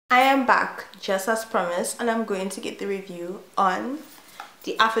I am back just as promised, and I'm going to get the review on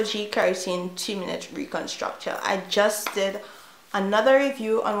the Aphogee Keratin 2-minute reconstructor. I just did another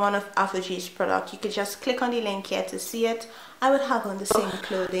review on one of Aphogee's products. You could just click on the link here to see it. I would have on the same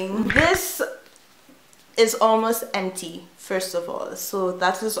clothing. This is almost empty, first of all, so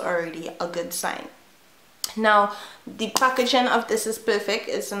that is already a good sign. Now, the packaging of this is perfect.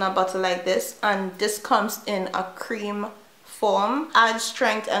 It's in a bottle like this, and this comes in a cream form. Add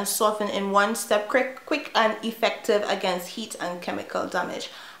strength and soften in one step, quick and effective against heat and chemical damage.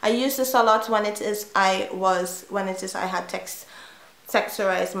 I use this a lot when I had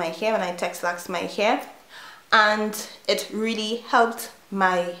texturized my hair, when I texlaxed my hair, and it really helped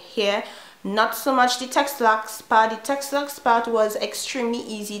my hair. Not so much the texlax part. The texlax part was extremely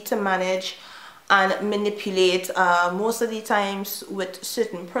easy to manage and manipulate most of the times with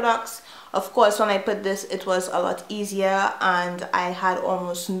certain products. Of course, when I put this, it was a lot easier and I had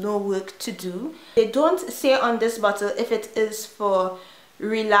almost no work to do. They don't say on this bottle if it is for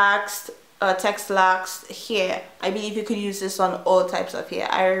relaxed texlaxed hair. I believe you could use this on all types of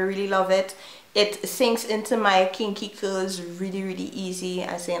hair. I really love it. It sinks into my kinky curls really easy.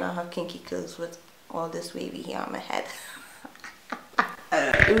 I say I have kinky curls with all this wavy hair on my head.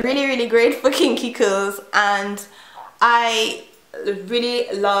 Really great for kinky curls, and I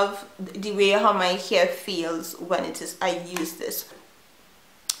really love the way how my hair feels when I use this.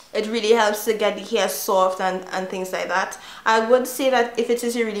 It really helps to get the hair soft and things like that. I would say that if it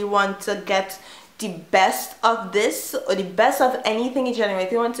is you really want to get the best of this, or the best of anything in general, if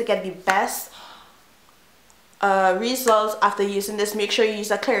you want to get the best results after using this, make sure you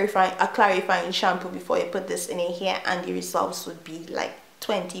use a clarifying shampoo before you put this in your hair, and the results would be like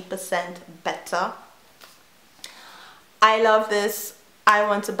 20% better. I love this. I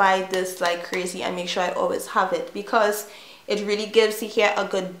want to buy this like crazy and make sure I always have it, because it really gives the hair a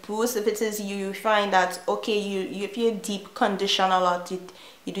good boost. If it is you find that, okay, if you deep condition a lot, you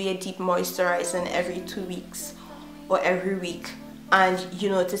do your deep moisturizing every 2 weeks or every week, and you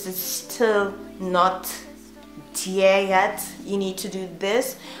notice it's still not there yet, you need to do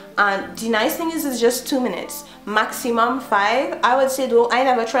this. And the nice thing is, it's just 2 minutes, maximum 5. I would say, though, I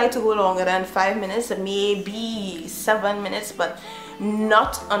never try to go longer than 5 minutes, maybe 7 minutes, but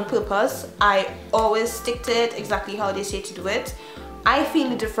not on purpose. I always stick to it exactly how they say to do it. I feel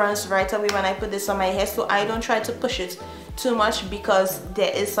the difference right away when I put this on my hair, so I don't try to push it too much, because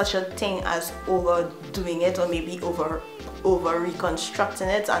there is such a thing as overdoing it, or maybe over reconstructing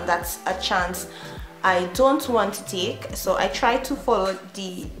it, and that's a chance I don't want to take. So I try to follow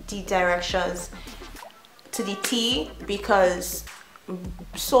the directions to the T, because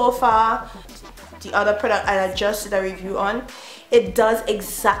so far the other product I just did a review on, it does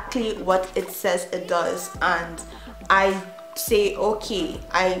exactly what it says it does, and I say, okay,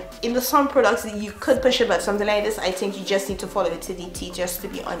 in some products you could push it, but something like this, I think you just need to follow it to the T just to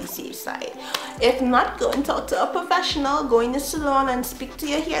be on the safe side. If not, go and talk to a professional, go in the salon and speak to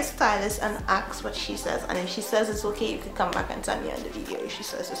your hairstylist and ask what she says, and if she says it's okay, you can come back and tell me on the video if she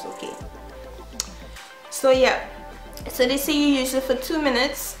says it's okay. So yeah, so they say you use it for 2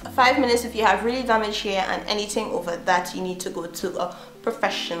 minutes, 5 minutes if you have really damaged hair, and anything over that you need to go to a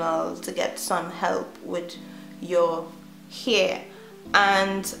professional to get some help with your hair.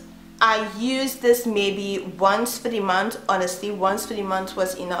 And I use this maybe once for the month. Honestly, once for the month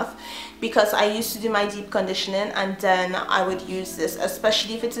was enough, because I used to do my deep conditioning and then I would use this,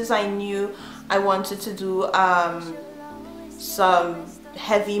 especially if it is I knew I wanted to do some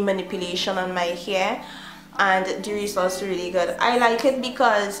heavy manipulation on my hair, and the results are really good. I like it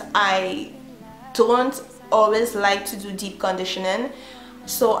because I don't always like to do deep conditioning,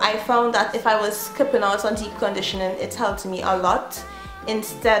 so I found that if I was skipping out on deep conditioning, it helped me a lot,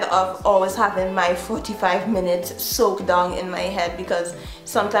 instead of always having my 45 minutes soaked down in my head, because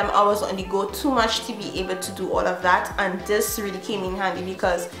sometimes I was on the go too much to be able to do all of that. And this really came in handy,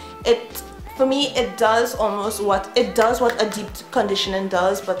 because for me it does almost what a deep conditioning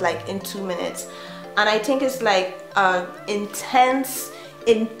does, but like in 2 minutes. And I think it's like intense.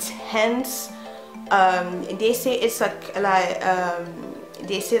 They say it's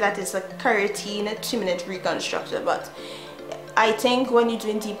they say that it's a Keratin 2-minute reconstructor, but I think when you're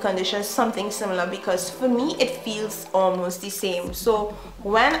doing deep condition, something similar, because for me it feels almost the same. So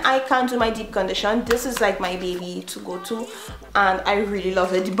when I can't do my deep condition, this is like my baby to go to, and I really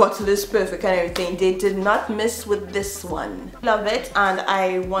love it. The bottle is perfect and everything. They did not miss with this one. Love it, and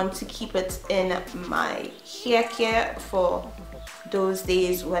I want to keep it in my hair care for those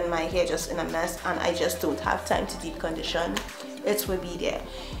days when my hair just in a mess and I just don't have time to deep condition. It will be there.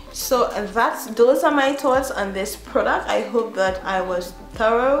 So those are my thoughts on this product. I hope that I was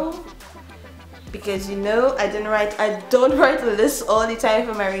thorough, because you know I don't write a list all the time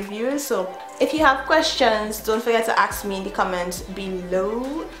for my reviews. So if you have questions, don't forget to ask me in the comments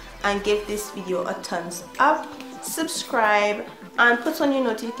below, and give this video a thumbs up, subscribe, and put on your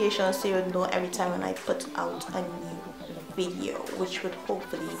notifications so you'll know every time when I put out a new video, which would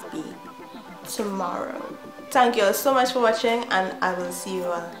hopefully be tomorrow. Thank you all so much for watching, and I will see you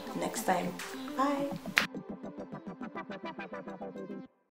all next time. Bye.